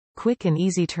Quick and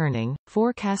easy turning.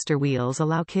 4 caster wheels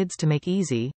allow kids to make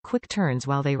easy, quick turns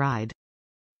while they ride.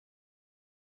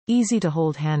 Easy to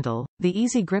hold handle. The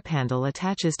easy grip handle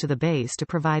attaches to the base to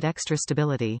provide extra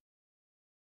stability.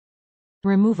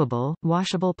 Removable,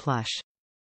 washable plush.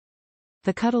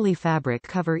 The cuddly fabric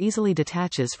cover easily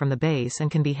detaches from the base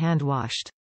and can be hand washed.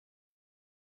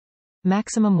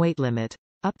 Maximum weight limit,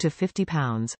 up to 50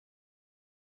 pounds.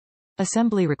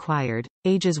 Assembly required,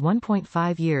 ages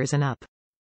 1.5 years and up.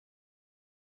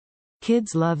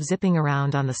 Kids love zipping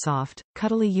around on the soft,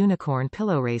 cuddly unicorn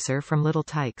pillow racer from Little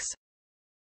Tikes.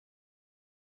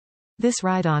 This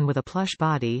ride-on with a plush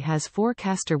body has 4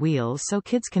 caster wheels so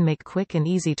kids can make quick and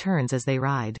easy turns as they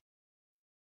ride.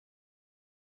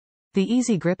 The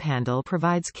easy grip handle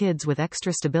provides kids with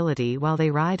extra stability while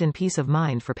they ride and peace of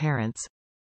mind for parents.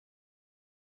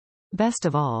 Best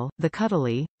of all, the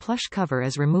cuddly, plush cover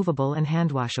is removable and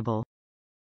hand-washable.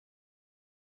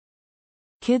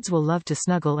 Kids will love to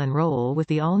snuggle and roll with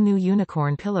the all-new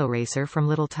unicorn pillow racer from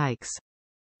Little Tikes.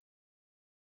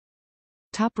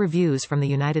 Top reviews from the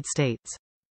United States.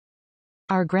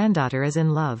 Our granddaughter is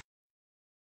in love.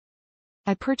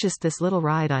 I purchased this little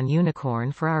ride-on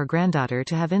unicorn for our granddaughter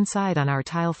to have inside on our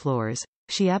tile floors.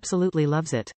 She absolutely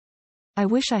loves it. I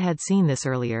wish I had seen this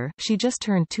earlier. She just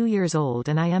turned 2 years old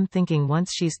and I am thinking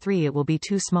once she's 3 it will be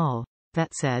too small.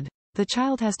 That said, the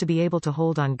child has to be able to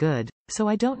hold on good, so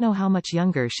I don't know how much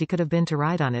younger she could have been to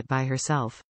ride on it by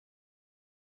herself.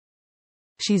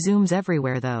 She zooms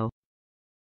everywhere though.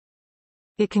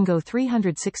 It can go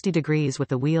 360 degrees with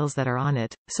the wheels that are on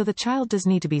it, so the child does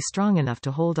need to be strong enough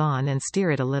to hold on and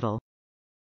steer it a little.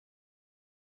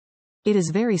 It is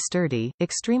very sturdy,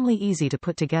 extremely easy to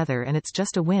put together and it's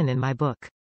just a win in my book.